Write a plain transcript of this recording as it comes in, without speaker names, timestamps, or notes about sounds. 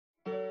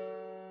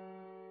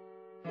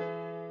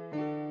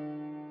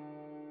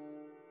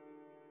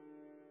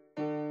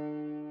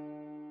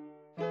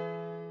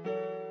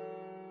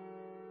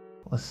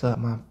What's up,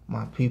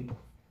 my people?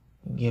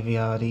 Give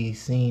y'all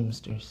these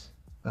seamsters.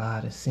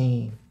 God has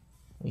seen.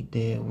 We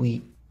did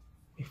weep.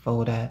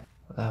 Before that,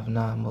 left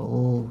none but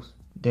OUZZ.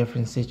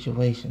 Different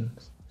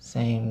situations.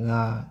 Same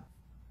God.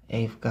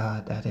 Eighth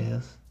God, that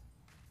is.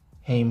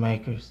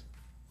 Haymakers.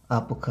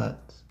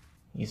 Uppercuts.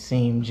 You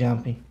seem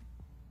jumpy.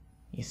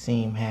 You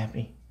seem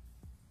happy.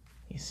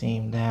 You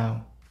seem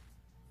down.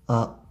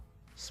 Up.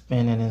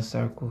 Spinning in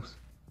circles.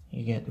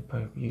 You get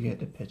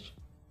the picture.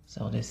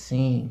 So this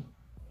scene,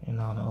 you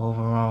know, the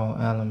overall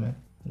element,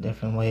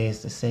 different ways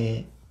to say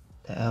it,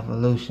 the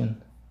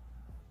evolution,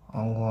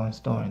 ongoing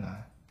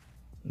storyline,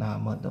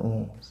 not but the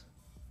OUZZ.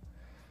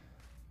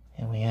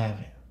 And we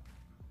have it.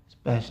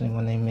 Especially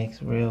when they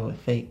mix real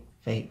with fake,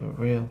 fake with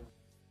real.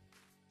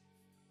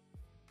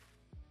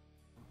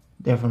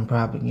 Different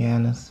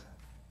propagandas,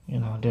 you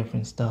know,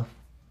 different stuff,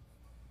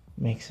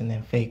 mixing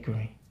in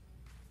fakery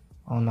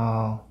on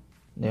all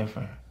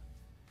different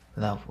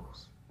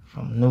levels.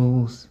 From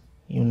news,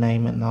 you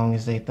name it, long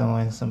as they throw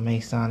in some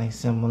Masonic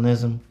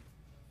symbolism,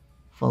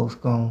 folks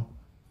gon'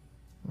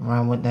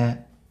 run with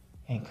that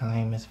and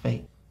claim it's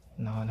fake.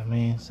 You know what I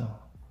mean? So,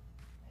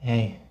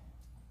 hey,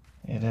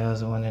 it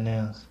is what it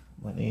is.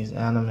 But these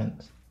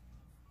elements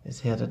is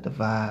here to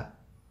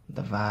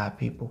divide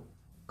people,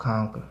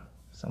 conquer.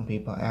 Some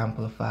people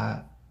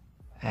amplify,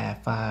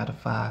 add fire to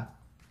fire,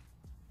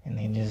 and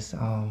they just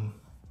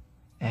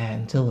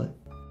adding to it.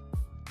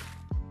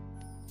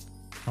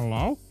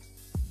 Hello?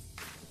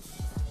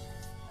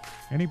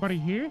 Anybody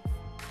here?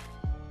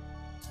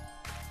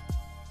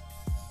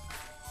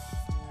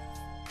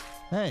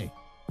 Hey.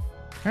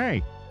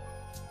 Hey,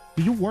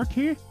 do you work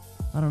here?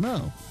 I don't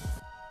know.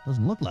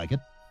 Doesn't look like it.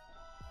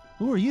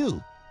 Who are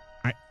you?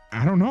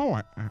 I don't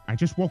know. I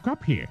just woke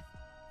up here.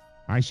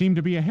 I seem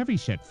to be a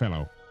heavy-set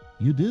fellow.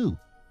 You do.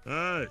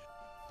 Hey,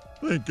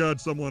 thank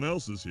God someone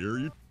else is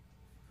here.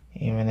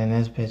 Even in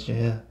this picture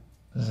here,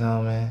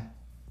 zooming,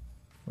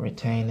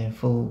 retaining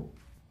food,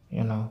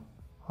 you know,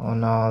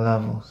 on all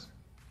levels.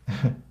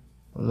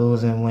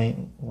 Losing weight,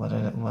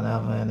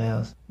 whatever it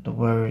is. The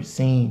word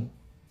seen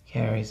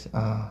carries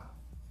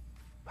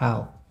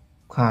power,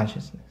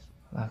 consciousness.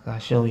 Like I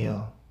show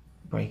y'all,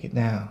 break it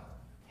down.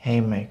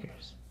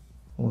 Haymakers.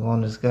 We're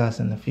gonna discuss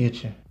in the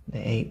future the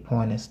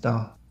 8-pointed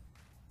star,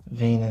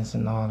 Venus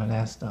and all of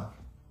that stuff.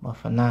 But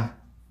for now,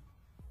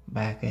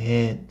 back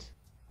ahead,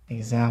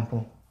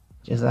 example,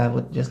 just like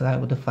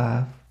with the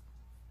 5,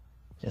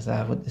 just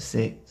like with the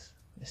 6,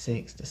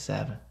 the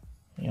 7,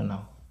 you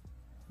know,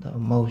 the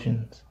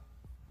emotions.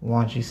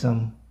 Want you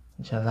some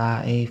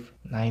July 8th,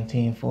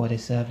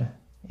 1947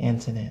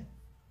 incident,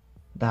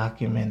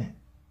 documented,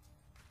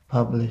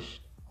 published,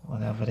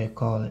 whatever they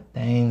call it.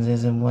 Things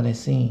isn't what it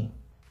seems.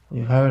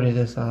 We've heard of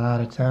this a lot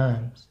of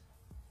times,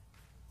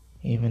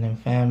 even in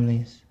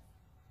families,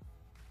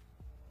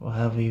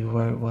 wherever you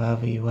work,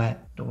 wherever you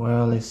at, the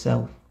world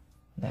itself,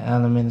 the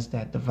elements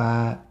that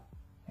divide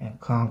and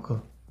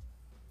conquer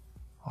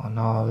on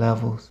all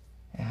levels,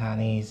 and how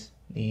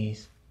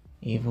these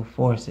evil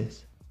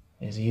forces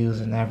is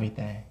using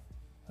everything.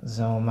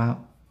 Zoom out,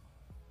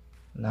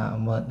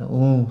 nothing but the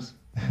OUZZ,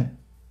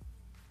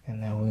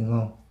 and there we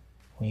go.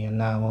 We are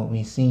not what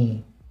we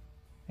seen.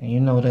 And you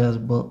know there's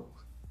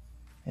books,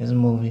 there's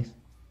movies,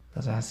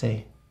 cause I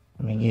say,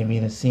 let me give you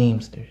the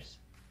seamsters.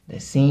 The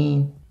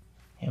scene,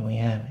 and we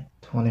have it.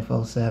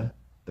 24/7,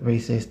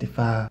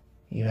 365.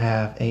 You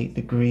have 8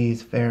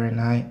 degrees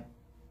Fahrenheit,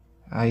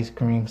 ice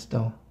cream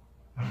store,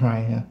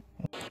 right here.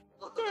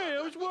 Hey,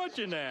 I was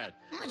watching that.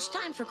 It's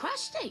time for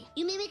Krusty.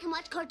 You mean we can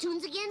watch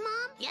cartoons again,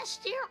 Mom? Yes,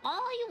 dear,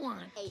 all you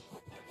want. Hey.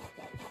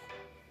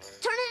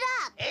 Turn it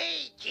up!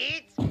 Hey,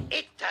 kids,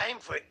 it's time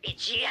for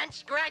Itchy and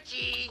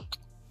Scratchy.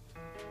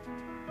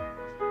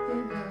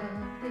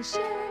 They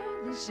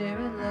share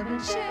and love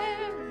and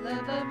share,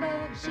 love,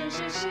 share,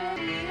 Itchy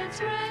and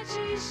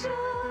Scratchy Show.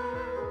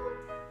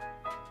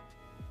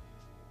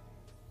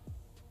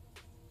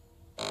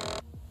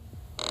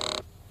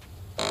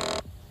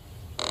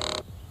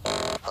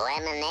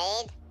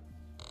 Lemonade?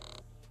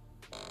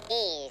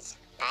 Please,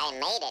 I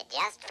made it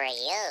just for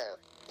you.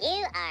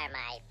 You are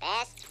my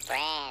best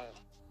friend.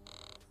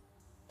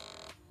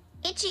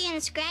 Itchy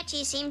and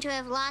Scratchy seem to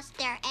have lost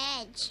their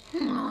edge.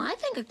 Oh, I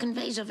think it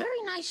conveys a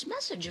very nice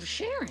message of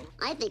sharing.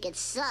 I think it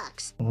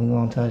sucks. We're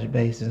gonna touch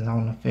bases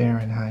on the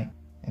Fahrenheit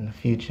in the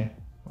future,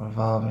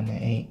 revolving the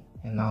 8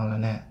 and all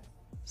of that.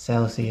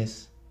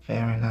 Celsius,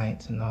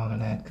 Fahrenheit, and all of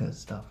that good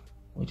stuff.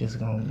 We're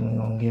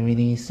gonna give you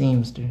these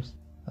seamsters,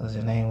 cause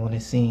it ain't what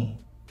it seems.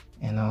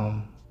 And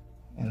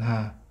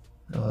how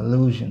the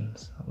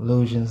illusions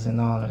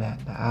and all of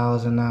that. The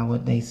owls are not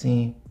what they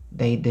seem.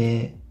 They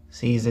dead.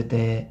 Caesar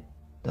dead.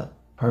 The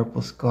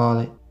purple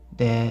scarlet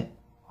dead.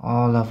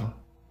 All of them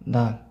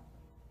done.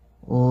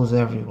 OUZZ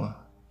everyone.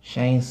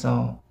 Shane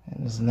song,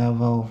 and it's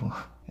never over.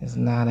 It's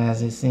not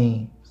as it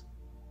seems.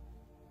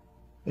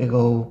 Big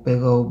old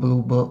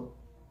blue book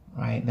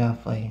right there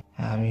for you.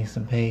 Have me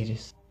some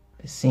pages.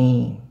 The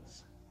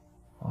scenes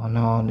on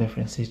all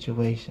different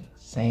situations.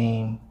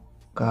 Same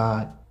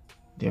God,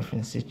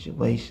 different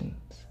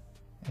situations.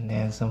 And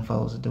then some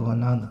folks do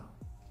another.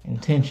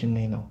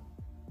 intentionally though.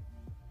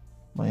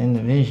 But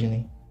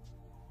individually,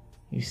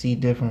 you see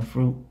different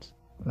fruits,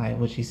 like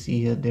what you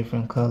see here,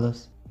 different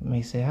colors. You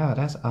may say, oh,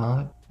 that's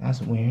odd,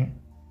 that's weird.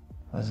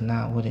 But it's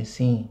not what it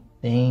seems.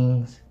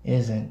 Things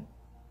isn't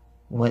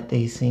what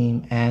they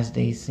seem, as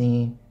they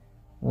seem,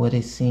 what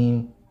it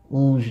seemed.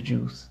 Ooze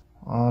juice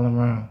all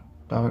around.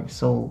 Dark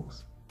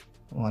souls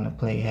want to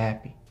play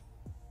happy.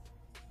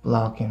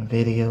 Blocking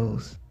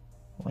videos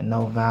with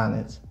no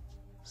violence.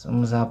 As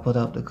soon as I put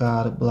up the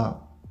God of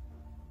block,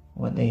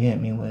 what they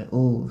hit me with,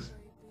 ooze.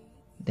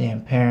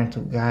 Then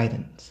parental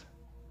guidance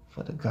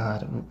for the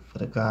God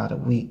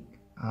of weak.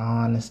 I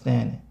don't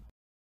understand it.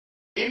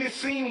 Any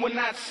scene when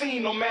not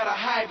seen, no matter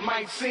how it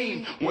might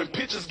seem. When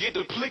pictures get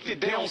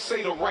depicted, they don't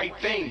say the right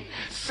thing.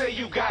 Say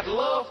you got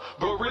love,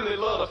 but really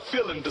love the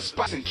feeling,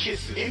 despite and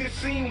kisses. Any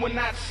scene when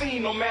not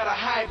seen, no matter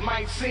how it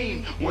might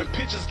seem. When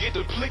pictures get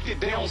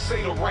depicted, they don't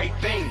say the right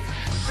thing.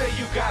 Say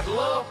you got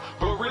love,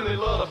 but really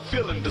love the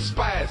feeling,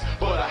 despise,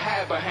 but I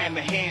hide behind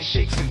the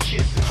handshakes and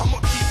kisses. I'ma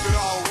keep it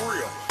all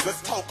real.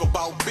 Let's talk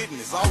about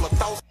business. All the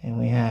thoughts. And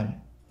we have it.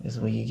 This is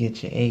where you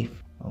get your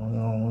eighth. We're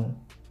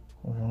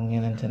gonna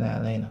get into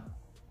that later.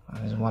 I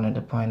just wanted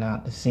to point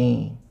out the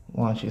scene.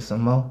 Want you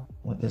some more?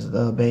 With this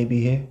little baby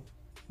here.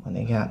 When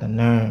they got the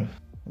nerve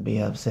to be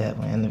upset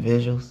with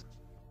individuals.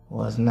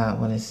 Well, it's not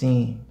what it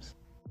seems.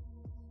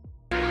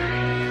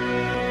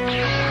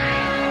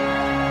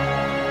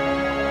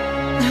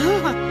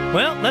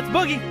 Well, let's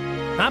boogie.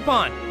 Hop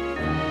on.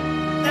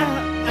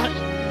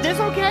 This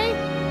okay?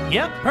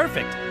 Yep,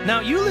 perfect. Now,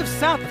 you live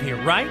south of here,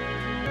 right?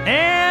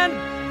 And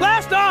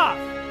blast off!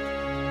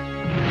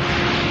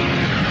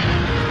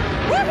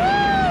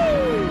 Woohoo!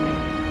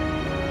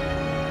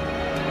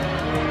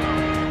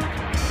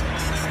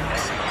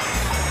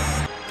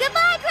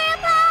 Goodbye,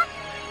 Grandpa!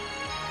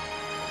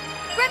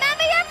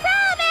 Remember your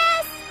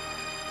promise!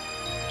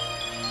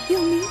 You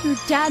mean your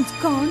dad's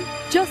gone?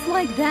 Just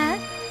like that?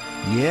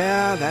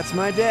 Yeah, that's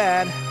my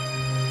dad.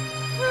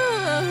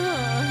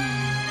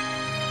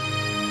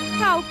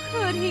 How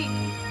could he?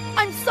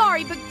 I'm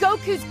sorry, but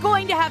Goku's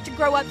going to have to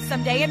grow up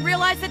someday and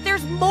realize that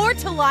there's more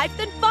to life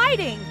than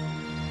fighting.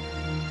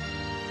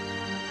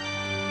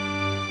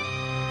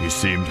 He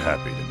seemed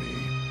happy to me,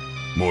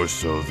 more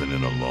so than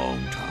in a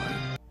long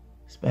time.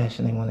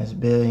 Especially when it's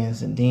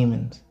billions of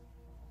demons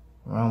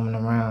roaming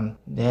around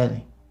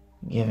deadly,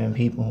 giving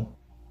people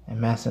and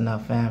messing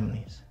up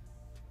families.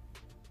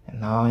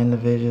 And all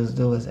individuals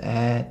do is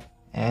add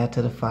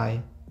to the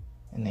fire,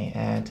 and they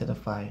add to the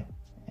fire,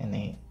 and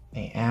they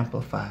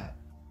amplify it,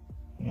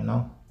 you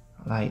know?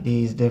 Like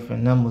these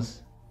different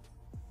numbers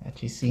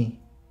that you see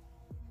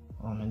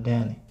on the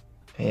daily.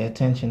 Pay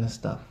attention to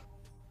stuff.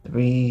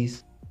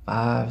 3s,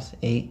 5s,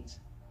 8s.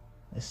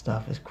 This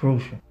stuff is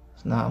crucial.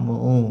 It's not what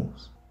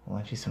OUZZ.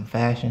 Want you some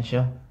fashion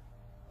show?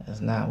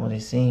 That's not what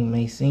it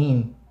may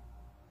seem.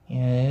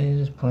 Yeah, they're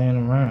just playing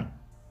around.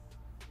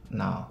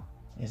 No,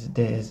 it's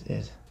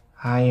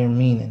higher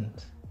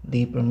meanings,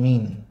 deeper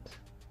meanings.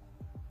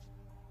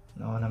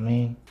 Know what I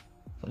mean?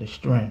 For the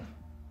strength.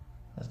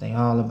 Cause they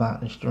all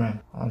about the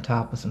strength. On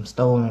top of some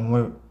stolen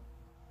work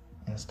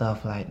and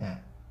stuff like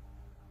that.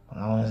 As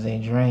long as they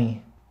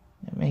drain,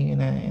 it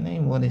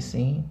ain't what it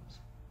seems.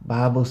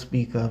 Bible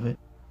speak of it.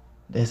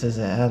 This is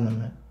an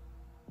element.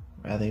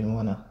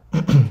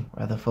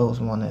 Whether folks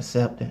wanna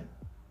accept it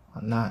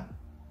or not.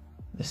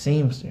 The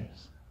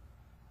seamsters,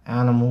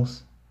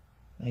 animals,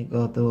 they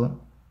go through it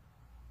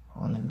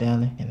on the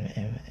daily,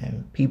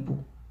 and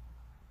people.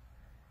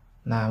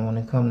 Now when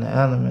it comes to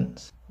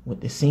elements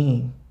with the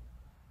seam,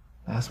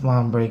 that's why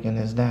I'm breaking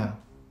this down.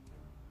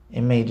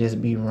 It may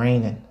just be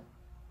raining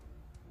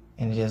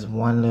in just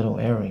one little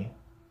area.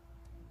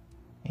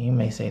 And you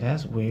may say,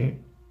 that's weird.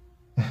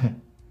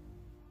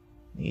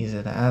 These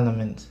are the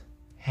elements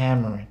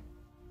hammering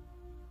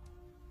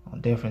on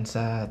different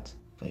sides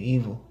for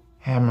evil,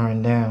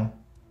 hammering down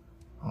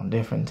on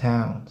different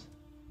towns,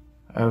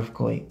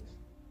 earthquakes,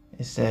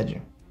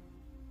 etc.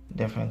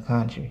 Different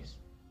countries.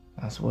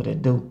 That's what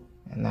it do,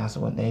 and that's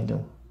what they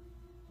do.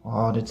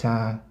 All the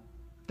time,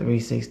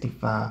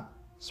 365,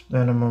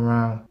 spin them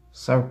around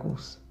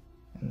circles,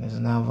 and it's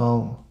never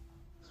over.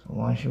 So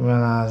once you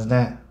realize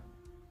that,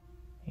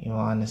 you'll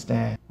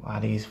understand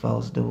why these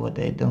folks do what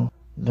they do,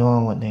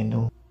 doing what they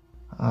do.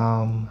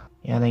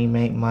 Yeah, they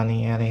make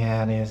money, yeah, they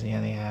have this,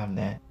 yeah, they have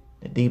that.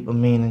 The deeper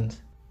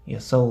meanings, your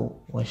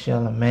soul, what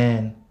shall a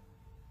man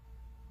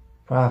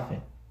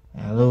profit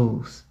and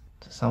lose?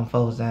 To some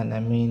folks that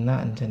mean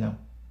nothing to them.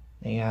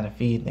 They gotta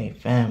feed their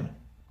family.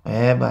 But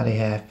everybody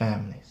have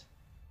families.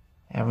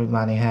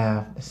 Everybody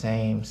have the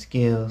same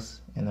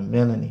skills and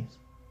abilities.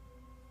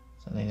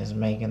 So they just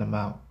make it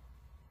about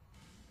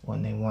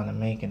what they want to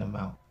make it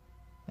about.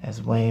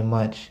 There's way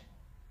much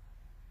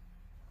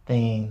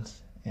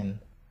things and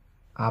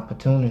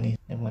opportunities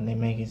than when they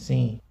make it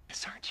seem.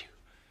 Yes, aren't you?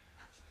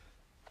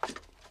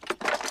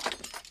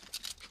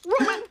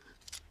 Roman!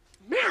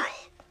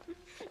 Meryl!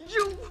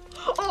 You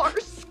are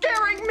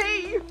scaring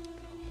me!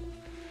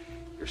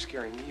 You're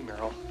scaring me,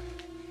 Meryl.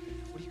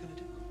 What are you gonna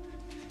do?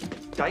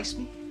 Dice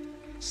me?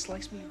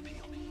 Slice me or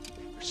peel me?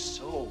 You're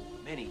so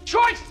many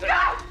choices.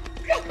 No!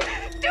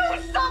 Do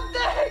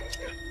something!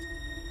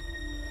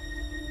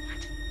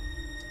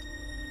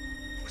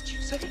 What'd you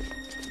say?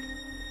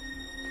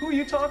 Who are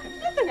you talking to?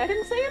 Nothing. I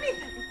didn't say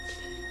anything.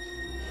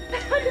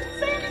 I didn't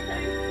say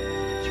anything.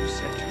 You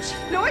said you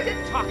said. No, I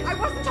didn't talk. I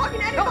wasn't talking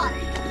to anybody.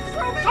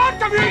 Truman, Talk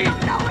to me! I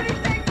don't know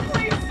anything.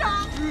 Please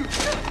stop.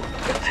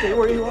 Stay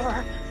where you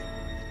are.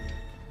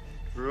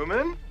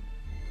 Truman?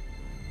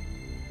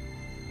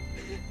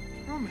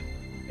 Truman.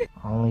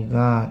 Only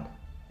God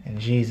and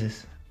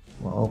Jesus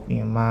will open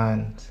your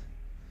minds.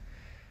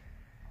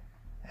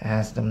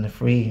 Ask them to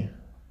free you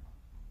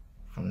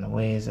from the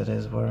ways of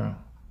this world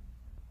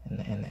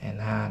and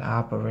how it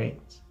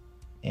operates.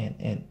 And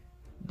it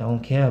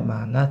don't care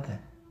about nothing.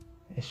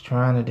 It's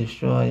trying to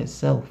destroy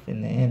itself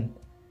in the end.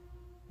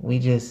 We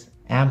just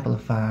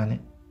amplifying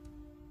it.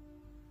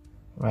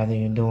 Whether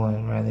you're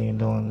doing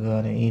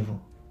good or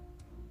evil.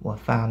 What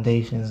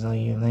foundations are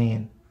you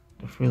laying?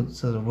 The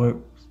fruits of the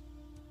works.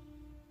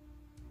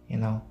 You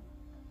know?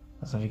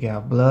 So if you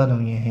got blood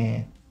on your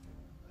hand,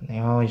 and they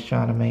always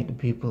trying to make the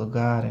people of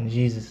God and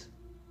Jesus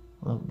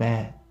look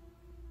bad.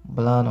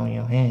 Blood on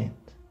your hands.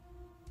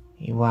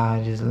 You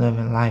are just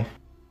living life.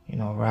 You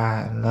know,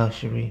 riding,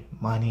 luxury,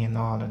 money, and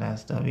all of that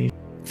stuff.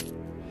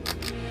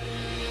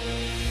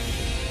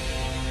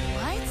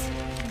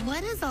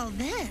 What is all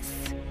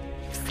this?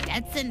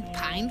 Stetson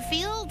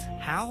Pinefield?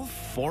 Hal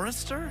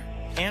Forrester?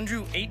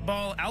 Andrew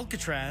 8-Ball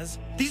Alcatraz?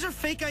 These are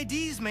fake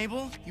IDs,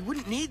 Mabel. You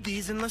wouldn't need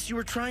these unless you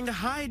were trying to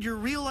hide your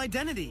real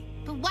identity.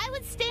 But why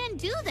would Stan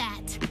do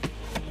that?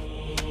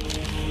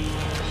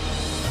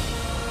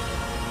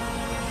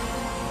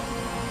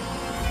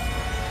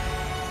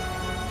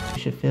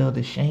 You should feel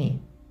the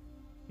shame.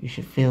 You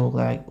should feel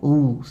like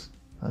OUZZ,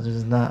 because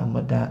there's nothing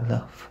but that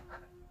love.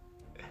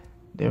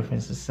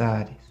 Different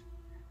societies.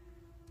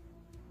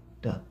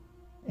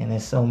 And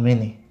there's so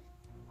many,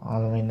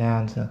 all the way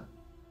down to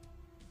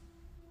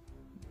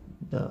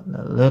the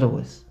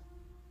littlest,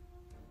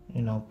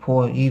 you know,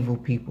 poor, evil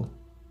people,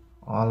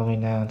 all the way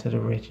down to the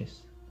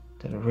richest,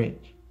 to the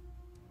rich.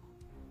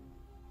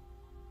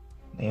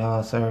 They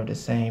all serve the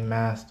same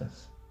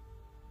masters,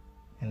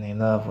 and they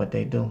love what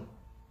they do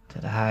to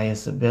the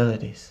highest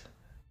abilities.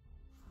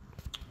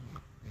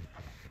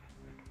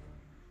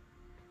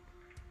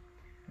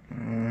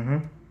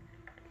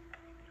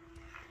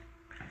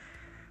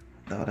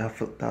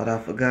 Thought I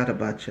forgot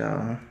about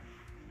y'all, huh?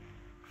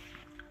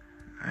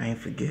 I ain't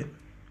forget.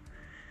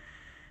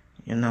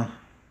 You know,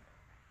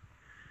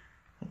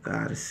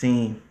 God has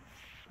seen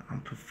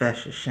I'm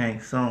Professor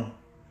Shank's song.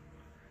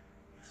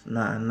 It's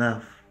not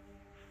enough.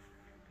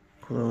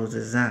 Close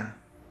his eye.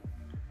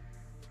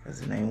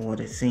 Because it ain't what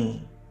it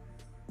seemed.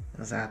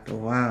 Because after a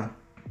while,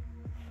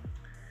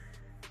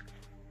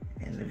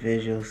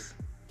 individuals,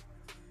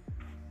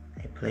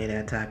 they play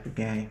that type of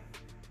game.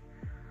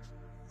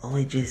 Oh,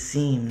 it just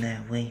seemed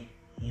that way,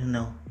 you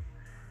know.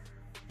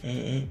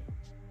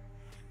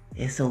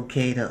 It's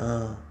okay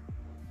to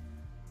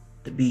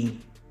be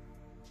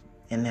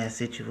in that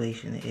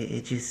situation.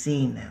 It just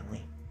seemed that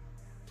way.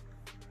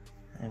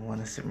 They want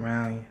to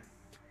surround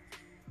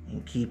you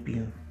and keep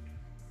you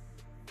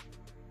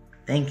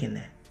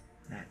thinking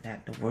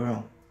that the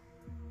world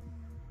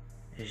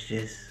is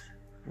just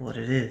what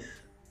it is.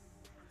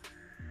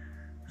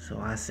 So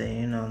I say,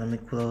 you know, let me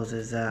close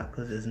this out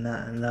because there's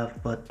nothing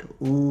left but the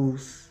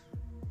OUZZ.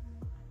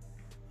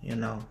 You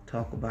know,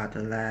 talk about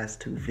the last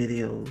 2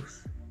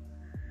 videos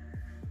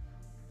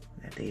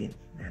that they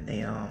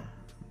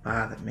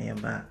bothered me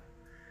about.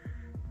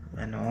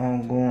 And the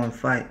ongoing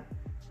fight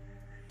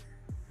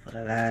for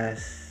the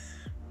last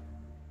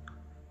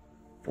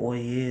 4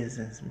 years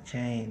and some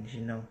change,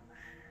 you know.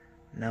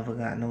 Never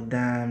got no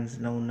dimes,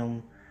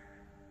 no.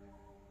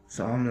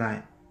 So I'm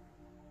like,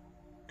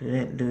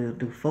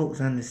 do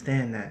folks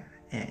understand that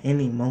at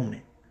any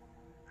moment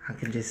I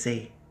can just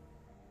say,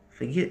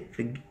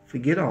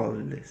 forget all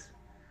of this.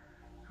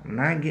 I'm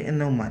not getting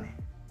no money.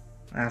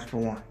 That's for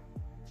one.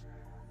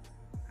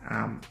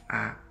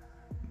 I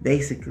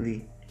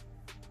basically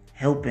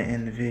helping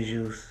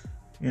individuals,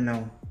 you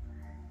know,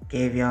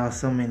 gave y'all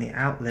so many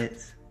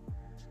outlets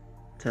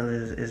till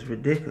it's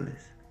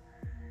ridiculous.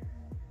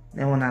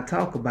 Then when I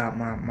talk about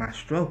my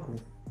struggle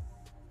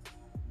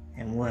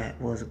and what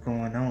was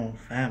going on,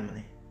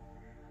 family,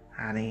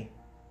 how they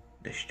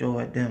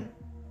destroyed them.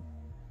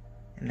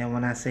 And then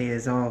when I say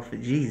it's all for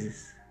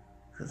Jesus,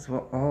 because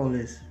all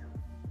this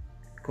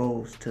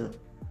goes to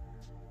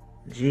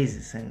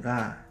Jesus and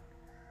God.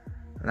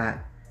 Like,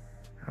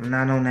 I'm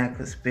not on that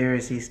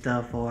conspiracy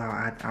stuff or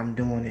I'm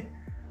doing it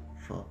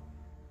for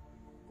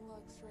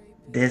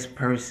this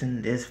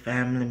person, this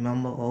family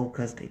member, oh,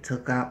 because they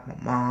took out my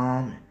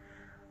mom and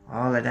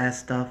all of that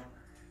stuff.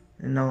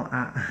 You know,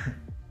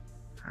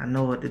 I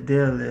know what the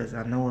deal is.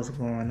 I know what's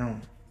going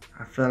on.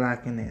 I feel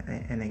like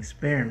an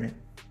experiment.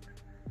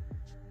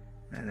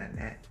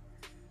 And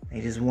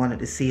they just wanted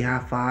to see how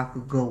far I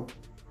could go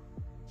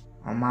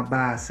on my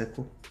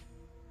bicycle,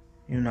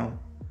 you know,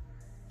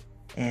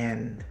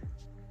 and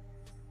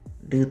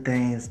do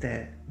things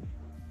that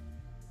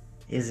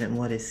isn't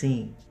what it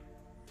seemed.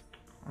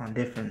 on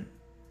different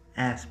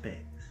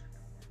aspects.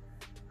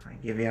 I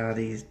give y'all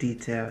these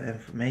detailed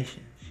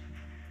information.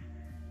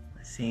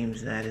 It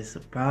seems that it's a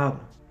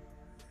problem.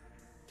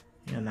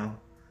 You know,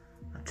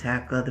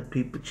 attack other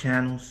people's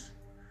channels.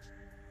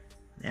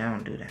 They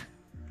don't do that.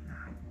 No.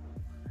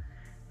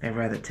 They'd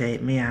rather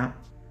take me out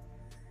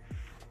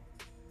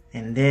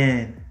and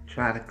then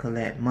try to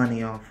collect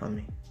money off of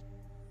me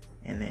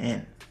in the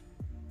end.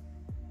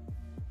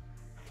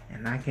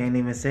 And I can't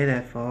even say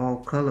that for all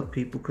colored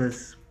people,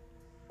 because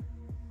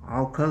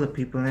all colored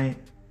people ain't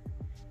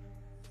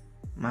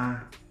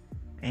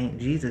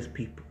Jesus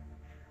people,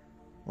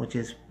 or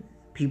just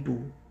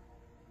people,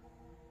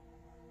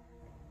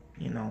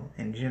 you know,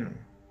 in general.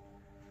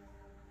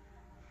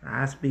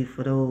 I speak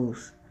for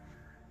those,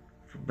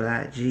 for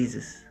Black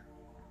Jesus,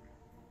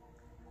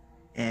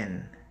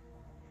 and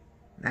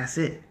that's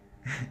it.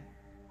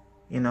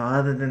 You know,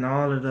 other than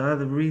all of the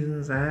other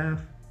reasons I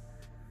have,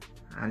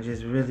 I'm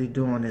just really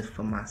doing this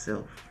for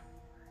myself.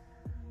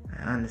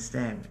 I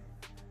understand it,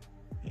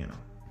 you know.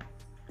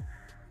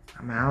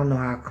 I mean, I don't know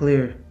how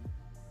clear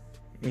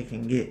it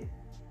can get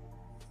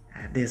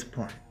at this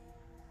point.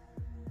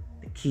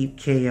 To keep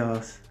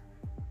chaos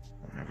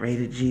on a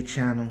rated G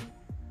channel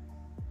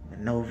with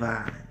no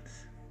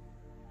violence.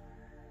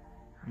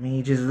 I mean,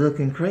 you're just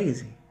looking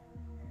crazy.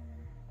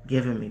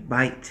 Giving me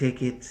bike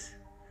tickets.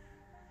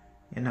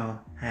 You know,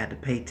 had to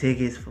pay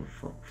tickets for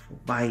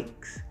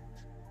bikes.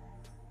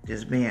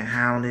 Just being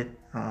hounded.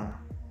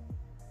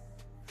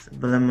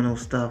 Subliminal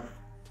stuff.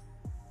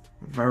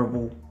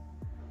 Verbal.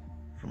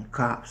 From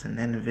cops and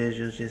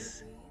individuals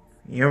just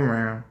year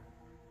round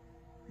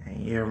and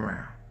year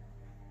round.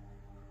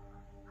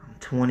 I'm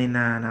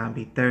 29, I'll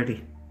be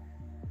 30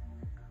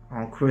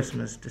 on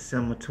Christmas,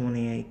 December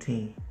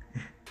 2018.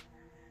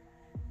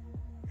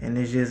 And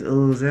it's just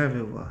ooze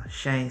everywhere.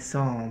 Shank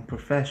song,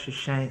 Professor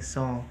Shank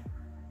song.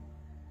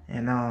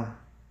 And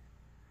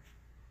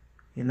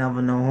you never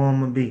know who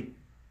I'm gonna be.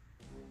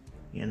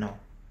 You know.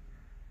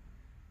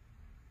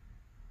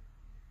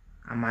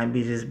 I might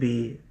just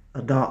be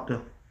a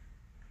doctor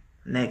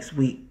next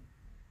week,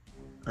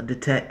 a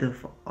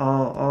detective,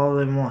 all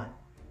in one.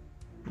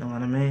 You know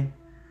what I mean?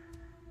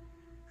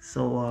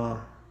 So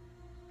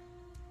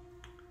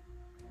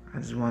I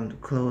just wanted to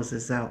close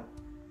this out,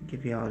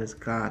 give y'all this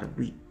God of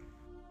week.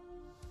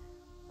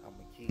 I'm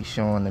gonna keep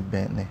showing the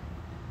Bentley,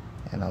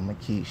 and I'm gonna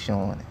keep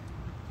showing it.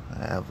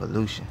 The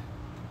evolution.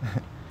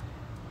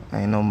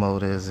 Ain't no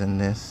motives in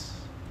this.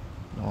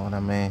 You know what I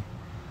mean?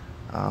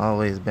 I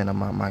always been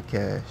about my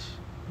cash,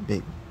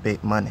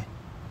 big money.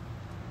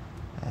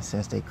 And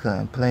since they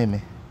couldn't play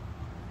me,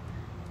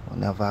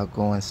 whenever I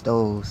go in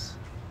stores,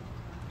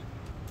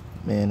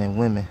 men and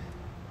women,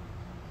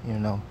 you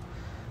know,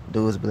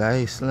 dudes be like,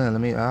 hey Slim,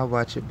 I'll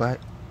watch your bike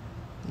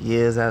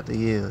years after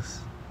years.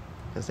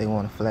 Because they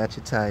want to flat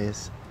your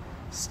tires,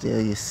 steal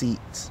your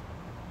seats,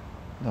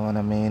 you know what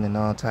I mean, and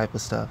all type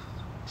of stuff.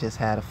 Just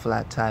had a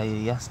flat tire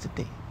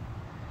yesterday.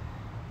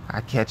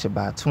 I catch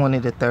about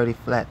 20 to 30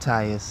 flat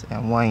tires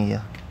in 1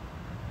 year,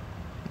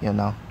 you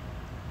know.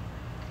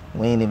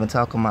 We ain't even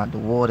talking about the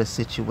water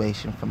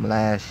situation from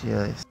last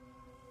year.